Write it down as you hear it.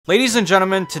Ladies and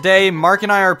gentlemen, today Mark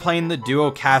and I are playing the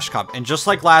Duo Cash Cup, and just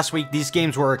like last week, these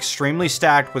games were extremely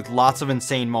stacked with lots of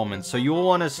insane moments, so you will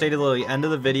want to stay to the end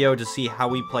of the video to see how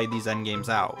we played these end games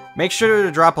out. Make sure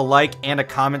to drop a like and a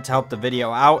comment to help the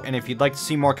video out, and if you'd like to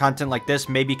see more content like this,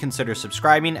 maybe consider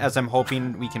subscribing, as I'm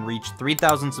hoping we can reach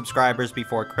 3,000 subscribers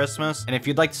before Christmas. And if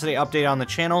you'd like to stay updated on the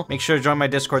channel, make sure to join my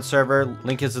Discord server,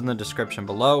 link is in the description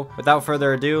below. Without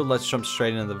further ado, let's jump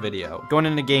straight into the video. Going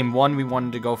into game 1, we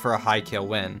wanted to go for a high kill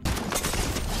win.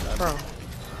 Bro.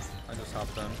 I just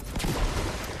hopped in.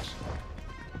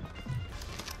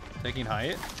 Taking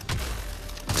height.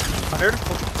 100.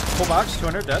 Full box.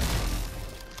 200 dead.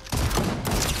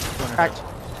 200 Cracked. dead.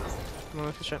 No,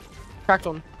 that's shit. Cracked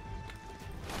one.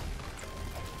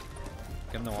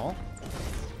 Get in the wall.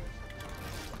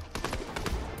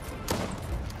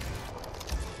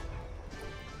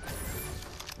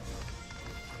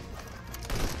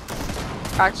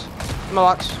 Cracked. In my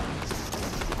box.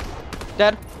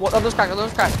 Dead. What? Oh, those cracked.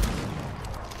 Those cracked.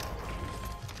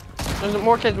 There's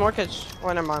more kids. More kids.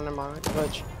 Oh, never mind. Never mind.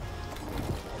 Glitch.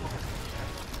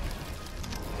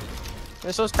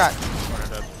 This was cracked. 200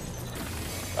 dead.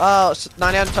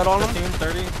 90 out of total on them. 15,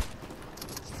 30.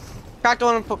 Cracked the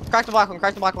one. Cracked the black one.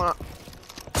 Cracked the black one up.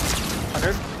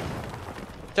 100.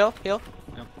 Still. Heal.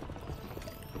 Yep.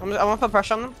 I'm gonna put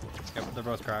pressure on them. Yep, they're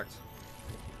both cracked.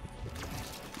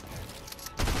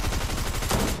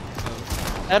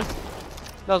 Dead.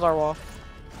 That was our wall.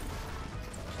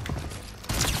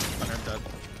 100 dead.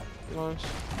 Nice.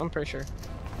 I'm pretty sure.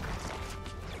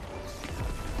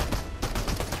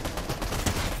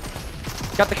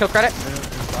 Got the kill credit.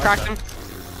 Cracked him.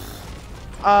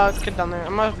 Kid down there.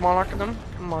 I'm gonna monarch them.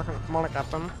 I'm monarch at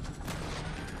them.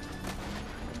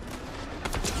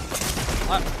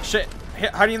 Shit.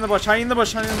 Hiding in the bush. Hiding in the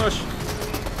bush. Hiding in the bush.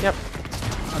 Yep.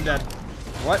 I'm dead.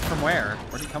 What? From where?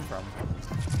 Where'd he come from?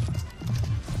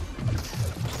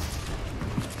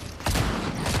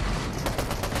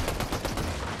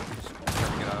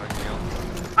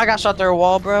 I got shot through a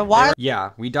wall, bro. Why?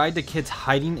 Yeah, we died to kids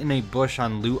hiding in a bush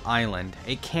on Loot Island.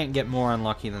 It can't get more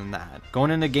unlucky than that.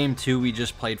 Going into game 2, we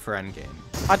just played for endgame.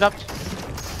 I dropped.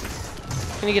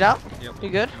 Can you get out? Yep. You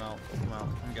good? I'm out.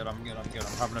 I'm good. I'm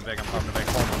popping a big. Hold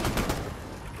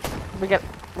on.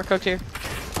 We're cooked here.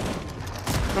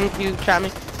 You trap me.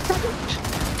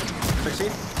 60.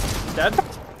 Dead.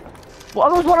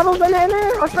 One of those in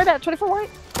there. I sprayed that. 24 white.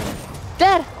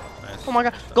 Dead. Nice. Oh my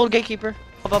god. Gold gatekeeper.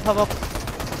 Help. Help.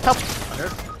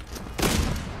 100.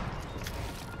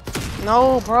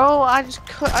 No, bro. I just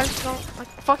don't. I'm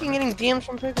fucking getting DMs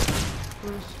from people.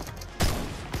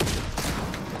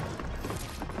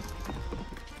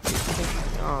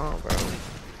 Oh, bro.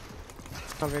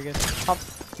 Not very good. Up.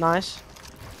 Nice.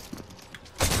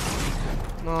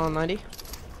 No, 90.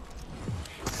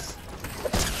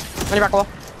 90 back wall.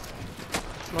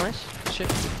 Nice. Shit.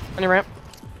 90 ramp.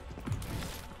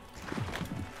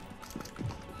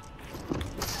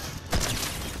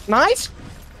 Nice.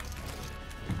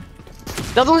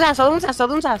 Other one's ass.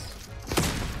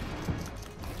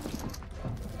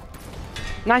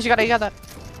 Nice, you got that.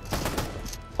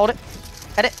 Hold it.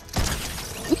 Edit.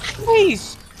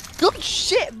 Nice. Good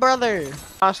shit, brother.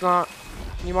 That's not.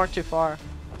 You marked too far.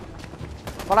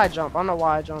 Why'd I jump? I don't know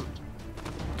why I jumped.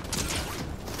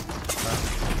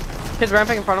 Kids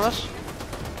ramping in front of us.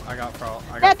 I got pro.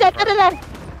 Dead.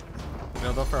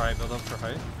 Build up for height.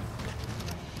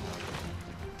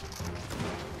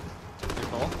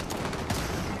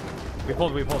 We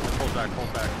pulled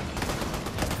back.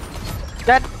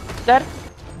 Dead.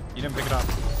 You didn't pick it up.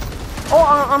 Oh,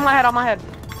 on my head.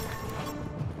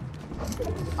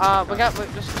 We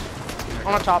just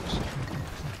on our tops.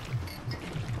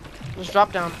 Just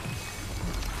drop down.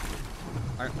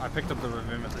 I picked up the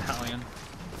Ravim Medallion.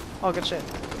 Oh, good shit.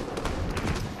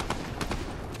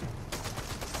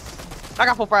 I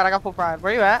got full pride.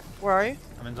 Where you at? Where are you?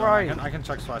 I'm in Where are zone. you? I can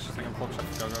check splashes. I can pull check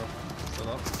go. Build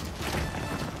up.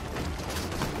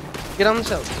 Get on the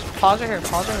sills. Pause right here. I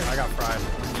got fried.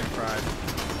 I'm getting fried.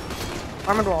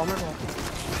 Armored wall.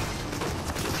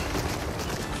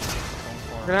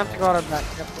 We're gonna have to go out of that.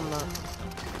 Get from that.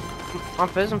 I'm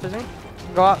fizzing.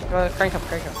 Go out. Crank up.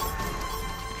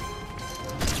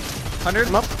 100.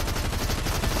 I'm up.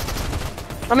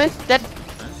 I'm in. Dead.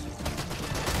 Nice.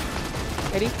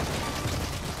 80.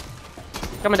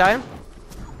 Coming down.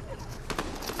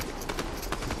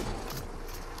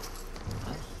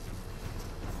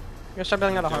 You're gonna start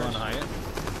building out a heart.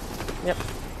 Yep.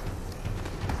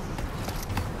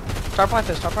 Start by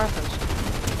fist. 40.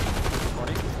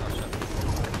 Oh shit.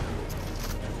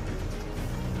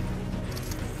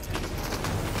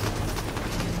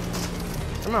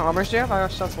 No, how much do you have? I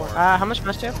have stuff for it. How much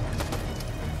mess do you have?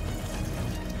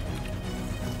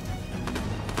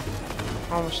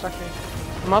 Oh, we're stuck here.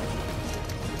 I'm up.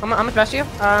 How much best you?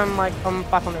 Like,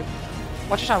 500.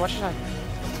 Watch your side, watch your side.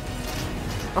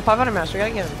 I'm 500 mass, we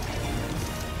gotta get him.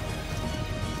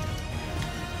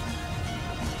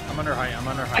 I'm under height, I'm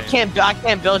under height. I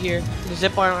can't build here. The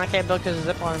zip line, I can't build because of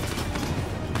the zip line.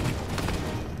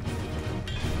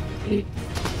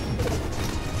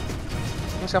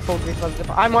 Let's go full grief of the zip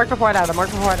line. I marked before I died, I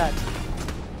marked before I died.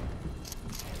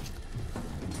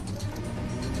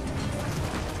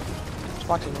 Just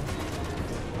boxing him.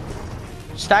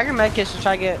 Stagger medkits to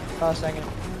try to get a second,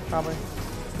 probably.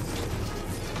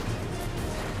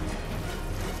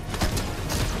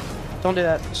 Don't do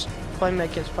that. Just play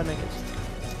medkits, play medkits.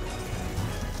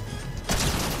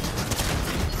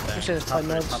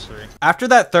 After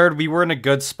that third, we were in a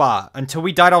good spot until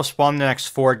we died off spawn the next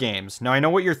 4 games. Now I know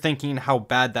what you're thinking, how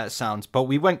bad that sounds, but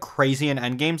we went crazy in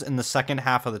endgames in the second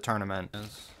half of the tournament.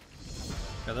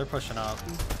 Yeah, they're pushing up.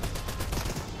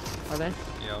 Are they?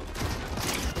 Yep.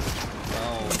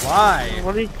 Oh, why?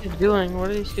 What are these kids doing? What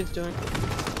are these kids doing?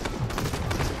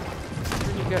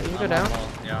 You go down?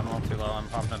 Yeah, I'm all too low. I'm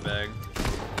popping a big.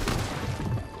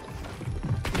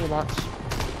 Full box.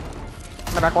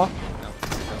 My back wall. Nope.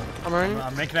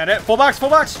 I'm making that it. Full box, full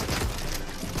box!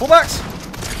 Full box!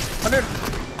 100!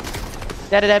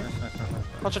 Dead.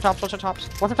 Watch the tops, watch the tops.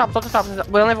 Watch the tops, watch the tops.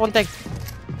 We only have one thing.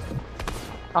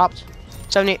 Tops.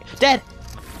 70. Dead!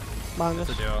 Come on,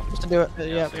 just to do it.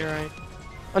 Yeah, you're right.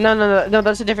 Oh, no,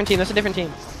 that's a different team. That's a different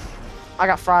team. I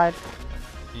got fried.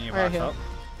 Can you box up?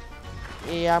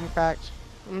 Yeah, I'm cracked.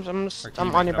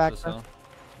 I'm on your back, bro.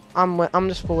 I'm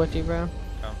just full with you, bro.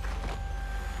 Oh.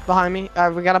 Behind me.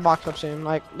 We gotta box up soon.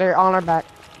 Like, they're on our back.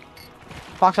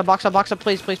 Box up,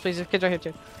 please. The kids are here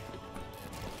too.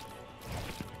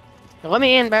 Now, let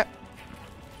me in, bro.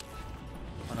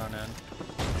 One on in.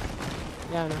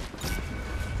 Yeah, I know.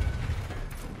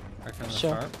 Right from the Sure.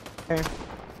 start. Okay.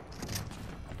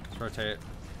 Let's rotate.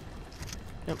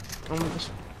 Yep.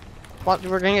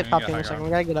 We're gonna get top team in a second. We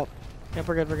gotta get up. Yep,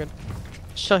 we're good.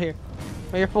 Still here.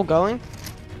 Oh, you're full going?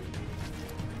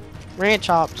 We're gonna get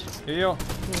chopped. Here you go.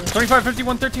 25, 50,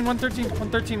 113,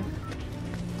 113.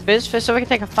 Fizz so we can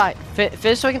take a fight.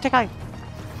 Fizz so we can take a fight.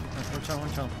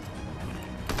 One chill.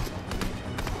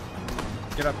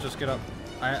 Get up, just get up.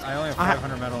 I only have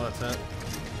 500 metal, that's it.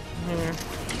 Here.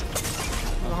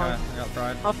 Okay, I got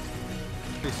fried.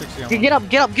 360 on one.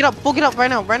 Get up. Full get up right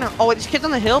now. Oh, wait, these kids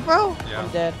on the hill, bro? Yeah. I'm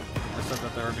dead. I said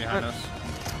that they were behind us.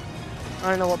 I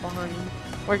don't know what behind them.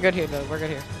 We're good here, though.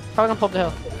 Probably gonna pull up the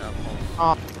hill. Yeah,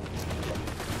 Oh.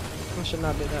 I should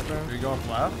not do that, bro. Do we go up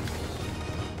left?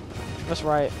 That's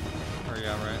right. Or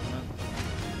yeah,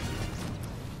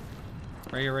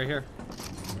 right here.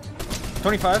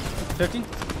 25, 50.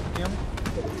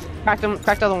 Crack the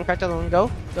other one. Go.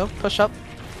 Push up.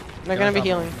 They're gonna be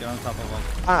healing. Get on top of them.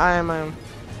 I am.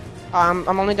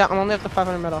 I'm only up to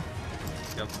 500 metal.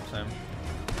 Yep, same.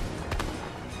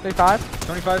 35.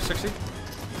 25, 60.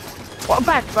 Well,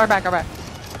 back. Our back.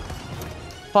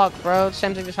 Fuck, bro.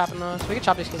 Same thing just happened to us. We can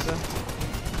chop these kids though.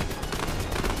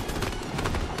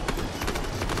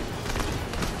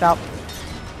 Chop.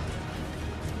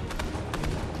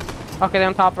 Okay, they're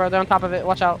on top, bro. They're on top of it.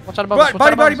 Watch out above us.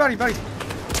 Body.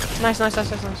 Nice.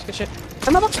 Good shit.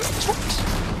 I'm up.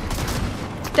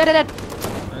 Dead.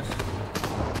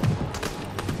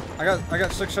 Nice. I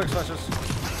got 6 shark slashes.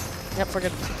 Yep, we're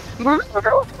good.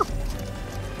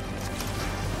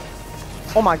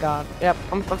 Oh my god. Yep,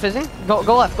 I'm fizzing. Go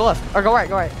left. Or go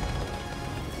right.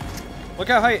 Look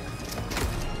at height.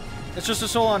 It's just a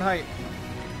soul on height.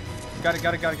 Got it. You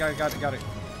got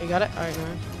it? Alright,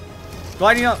 nice.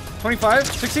 Gliding up. 25,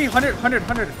 60,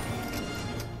 100.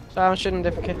 So I'm shooting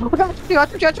different kids. Oh my god, I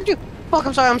tripped you. Fuck,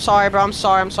 I'm sorry, bro. I'm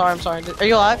sorry. Are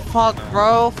you alive? Fuck,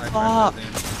 bro. Fuck.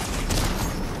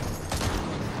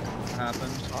 What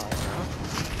happened? Sorry,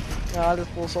 bro. Yeah, I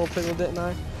just full soul pickled, didn't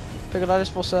I? I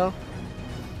just full cell.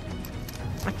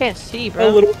 I can't see, bro. A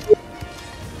little.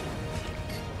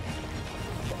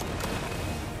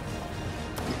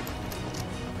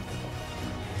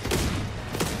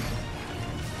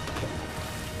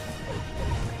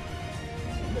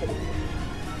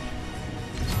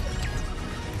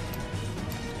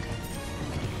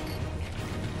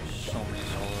 So many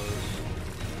solos.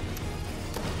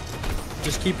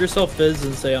 Just keep yourself fizz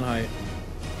and stay on height.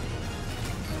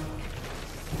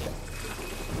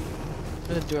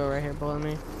 There's a duo right here below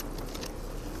me.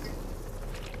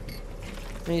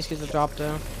 These kids are dropped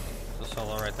though. There's a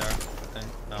solo right there, I think.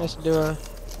 No. Let's do a.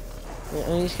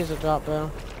 Yeah, these kids are dropped,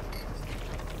 bro.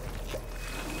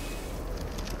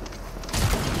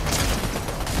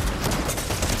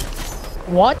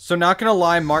 What? So not gonna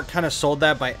lie, Mark kind of sold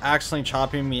that by accidentally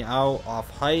chopping me out off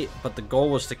height, but the goal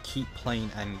was to keep playing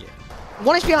endgame.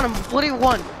 1 HP on him. Literally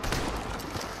 1.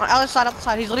 Other side, up the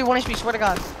side. He's literally 1 HP. Swear to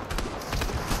God.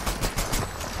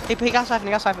 He got siphoned.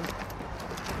 He got siphoned.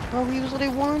 Bro, he was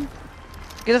literally 1.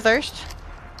 Get a thirst.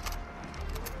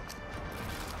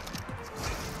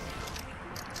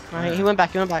 Alright, he went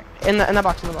back. He went back. In the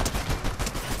box. In the box.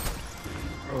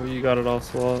 Oh, you got it all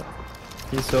slot.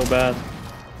 He's so bad.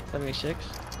 76.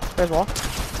 Where's wall?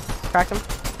 Cracked him.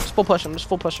 Just full push him. Just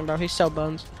full push him, bro. He's so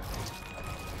bones.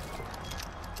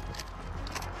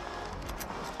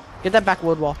 Get that back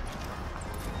wood wall.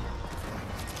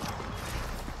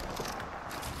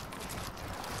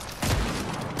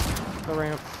 Go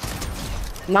ramp.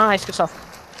 Nice, good stuff.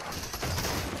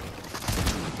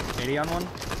 80 on one.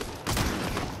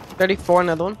 34,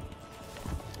 another one.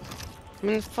 I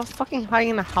mean, fucking hiding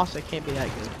in the house, it can't be that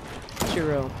good. Let's be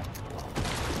real.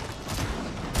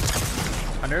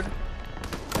 100.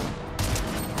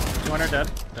 200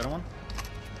 dead. Dead on one.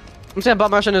 I'm saying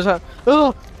butt motion is a.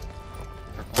 Oh!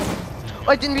 Oh,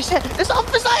 I didn't reset. It's off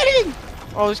hiding!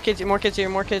 Oh, there's kids here. More kids here.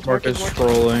 More kids. More Mark kids. is More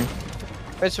kids.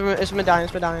 scrolling. It's medallion.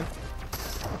 It's medallion.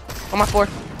 On my floor.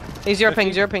 He's 0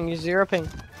 ping. 0 ping. He's 0 ping.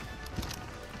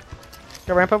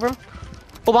 Go ramp over him.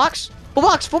 Full box. Full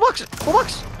box. Full box. Full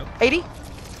box. Nope. 80.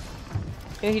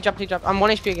 Yeah, he dropped. He dropped. I'm 1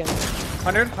 HP again.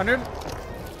 100. 100.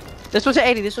 This one's at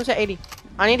 80. This one's at 80.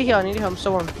 I need to heal. I need to heal. I'm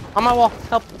so warm. On my wall.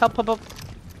 Help. Help. Help. Help.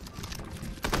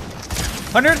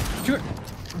 100.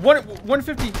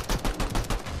 150.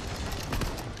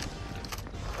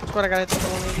 That's what I got.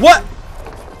 What?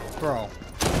 Bro.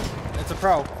 It's a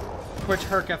pro. Twitch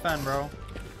Herc FN, bro.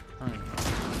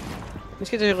 These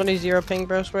kids are literally 0 ping,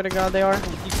 bro. Swear to God, they are.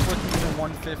 He's flicking me to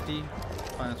 150.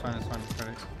 It's fine. It's fine. It's fine. It's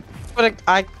fine. But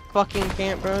I fucking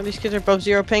can't, bro. These kids are both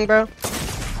 0 ping, bro.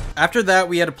 After that,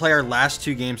 we had to play our last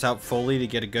 2 games out fully to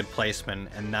get a good placement,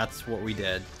 and that's what we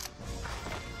did.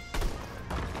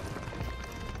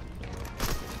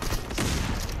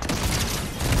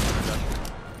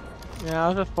 Yeah, I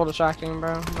was just full distracting,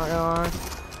 bro. I'm not gonna lie.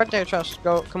 Right there, trust.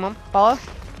 Go, come on, follow.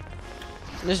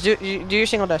 Just do your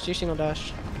single dash. Do your single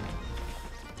dash.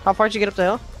 How far did you get up the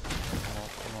hill?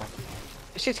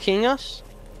 This kid's keying us.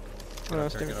 Oh, no,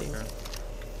 it's different team.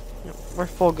 Yep, we're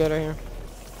full good right here.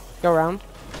 Go around.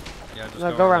 Yeah, just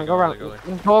No, go around. Go around.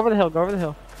 Go over the hill. Go over the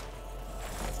hill.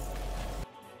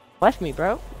 Left me,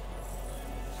 bro.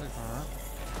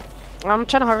 I'm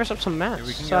trying to harvest up some mats Dude,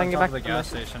 we can so I can get get back back to the gas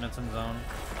station. It's in zone.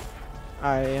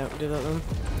 Alright, yeah, do that then.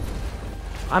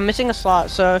 I'm missing a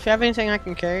slot, so if you have anything I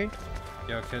can carry.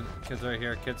 Yo, kids right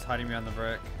here. Kids hiding behind the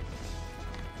brick.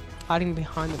 Hiding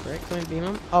behind the brick? Can we beam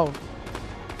them? Oh.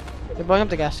 They're blowing up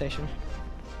the gas station.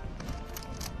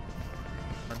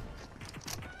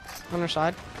 On their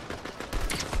side.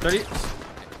 30.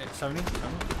 70.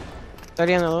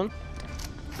 30 on the other one.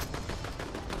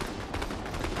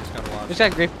 Just got a lot. We just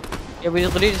got grief. Yeah, we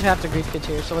literally just have to grief kids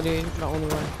here, so literally the only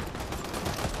way.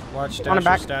 Watch On the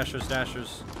back.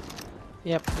 dashers.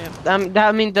 Yep.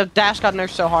 I mean, the dash got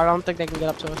nerfed so hard, I don't think they can get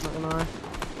up to us, not gonna lie.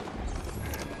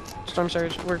 Storm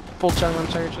surge. We're full chilling on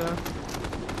surge, though.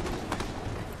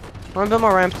 I'm gonna build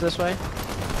more ramps this way.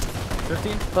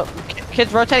 50. But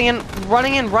kids rotating in,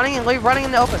 running in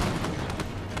the open.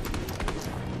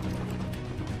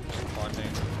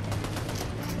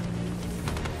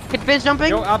 Kid biz jumping.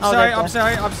 Yo, Oh,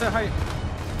 opposite height.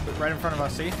 Right in front of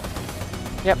us, see?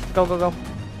 Yep, go.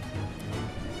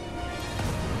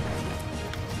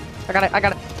 I got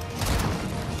it.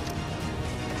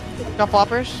 Got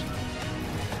floppers.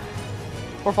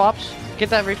 4 flops. Get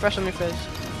that refresh on your fizz.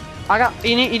 I got.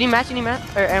 You need match.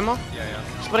 Or ammo. Yeah.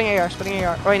 Splitting AR.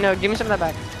 Oh wait, no. Give me some of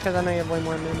that back, because I know you have way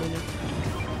more than me.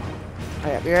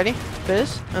 Alright, you ready?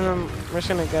 Fizz, and then we're just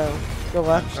gonna go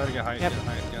left. Try to get height. Yep. Get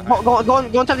height. Go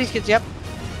on top of these kids. Yep.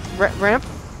 Ramp.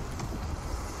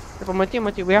 If I'm with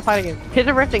you. We have fight again. Kids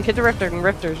are rifting.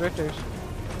 Rifters.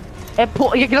 And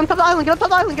pull. Yeah, get on top of the island. Get on top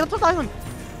of the island.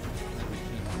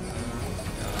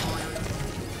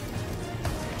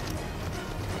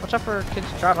 Watch out for kids.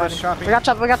 Chopping. We got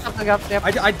chopped. Yep.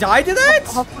 I died to that?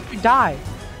 How the fuck did you die?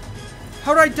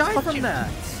 How did I die Fuck from you. that? I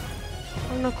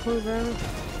have no clue, bro.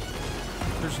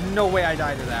 There's no way I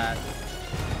died to that.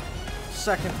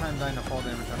 Second time dying to fall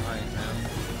damage on height, man.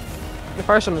 The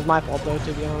first one was my fault, though,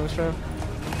 to be honest, bro. You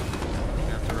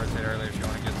have to rotate early if you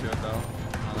want to get to it, though.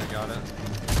 Oh, they got it.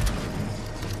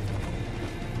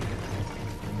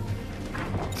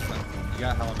 You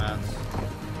got hella mats.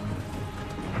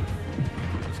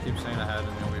 Just keep staying ahead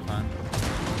and you'll be fine.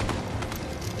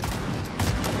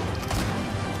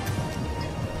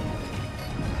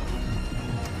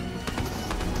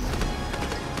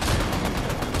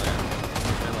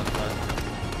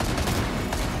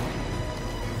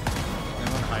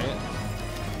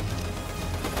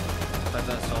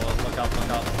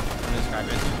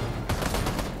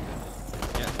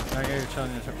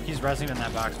 He's resing in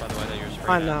that box, by the way, that you're spraying.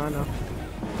 I know, I know.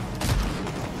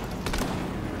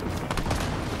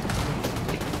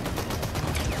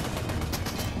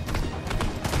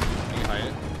 Can you hide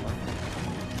it?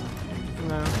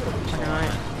 No.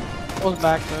 Alright. Pulls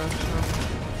back though. So.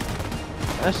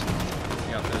 This.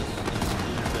 You got this.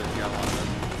 You got a lot of it.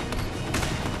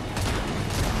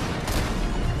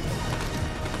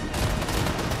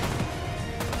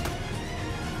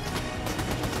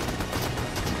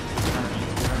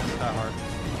 That hard.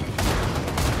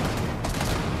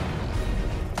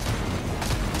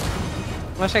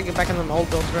 Unless I get back in the old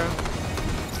builds, bro.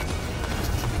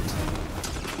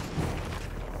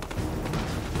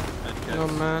 No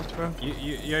math, bro.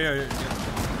 Yo.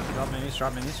 Drop minis.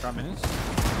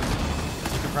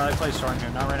 You can probably play Storm here.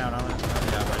 Not right now, not right now.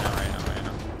 Yeah, right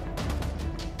now.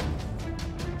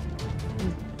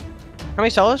 How many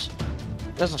solos?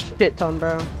 There's a shit ton,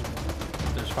 bro.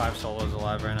 There's 5 solos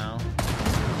alive right now.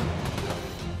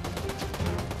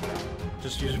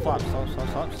 Just use your flops.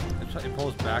 Stops. It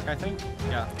pulls back, I think.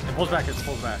 Yeah, it pulls back.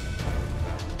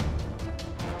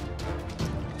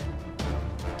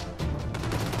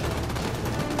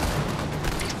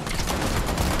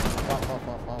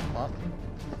 Flop.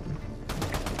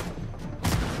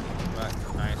 Back.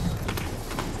 Nice.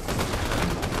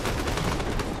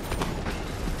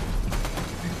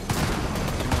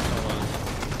 Two more solos.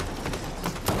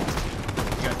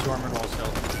 You got 2 armored walls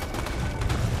still.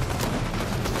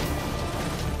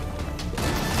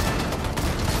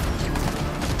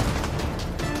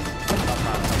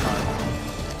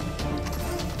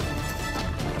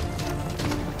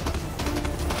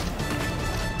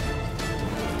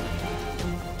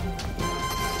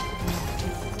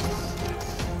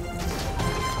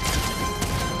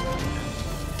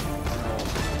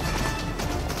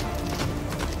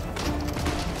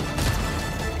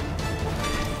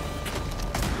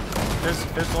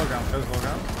 There's low ground. I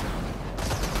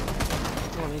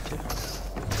don't need to.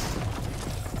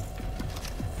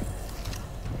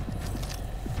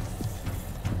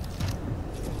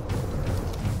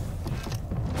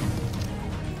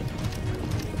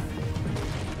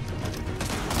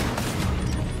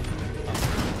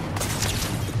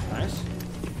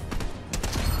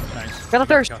 Nice. Got a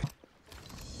thirst.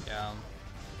 Yeah.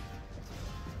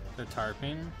 They're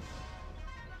tarping.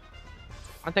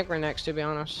 I think we're next, to be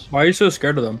honest. Why are you so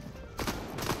scared of them?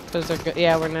 Because they're good.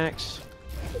 Yeah, we're next.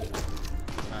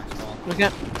 Nice ball. We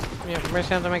got. Yeah, we're just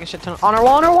gonna have to make a shit ton. On our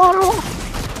wall! Oh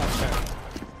shit.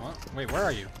 What? Wait, where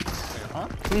are you? Wait, huh?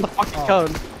 In the fucking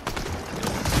code.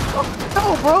 Oh,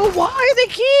 no, bro, why are they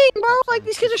king, bro? Like,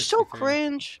 these kids are so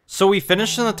cringe. So we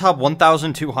finished in the top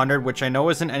 1,200, which I know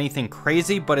isn't anything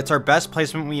crazy, but it's our best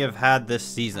placement we have had this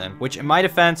season. Which, in my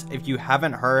defense, if you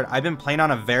haven't heard, I've been playing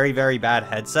on a very, very bad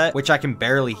headset, which I can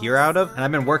barely hear out of, and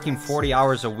I've been working 40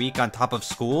 hours a week on top of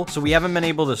school, so we haven't been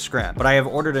able to scrim. But I have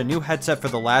ordered a new headset for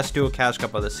the last Duo Cash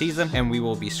Cup of the season, and we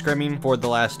will be scrimming for the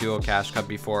last Duo Cash Cup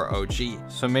before OG.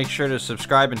 So make sure to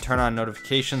subscribe and turn on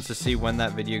notifications to see when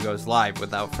that video goes live.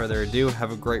 Without further ado,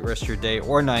 have a great rest of your day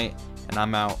or night, and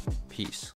I'm out. Peace.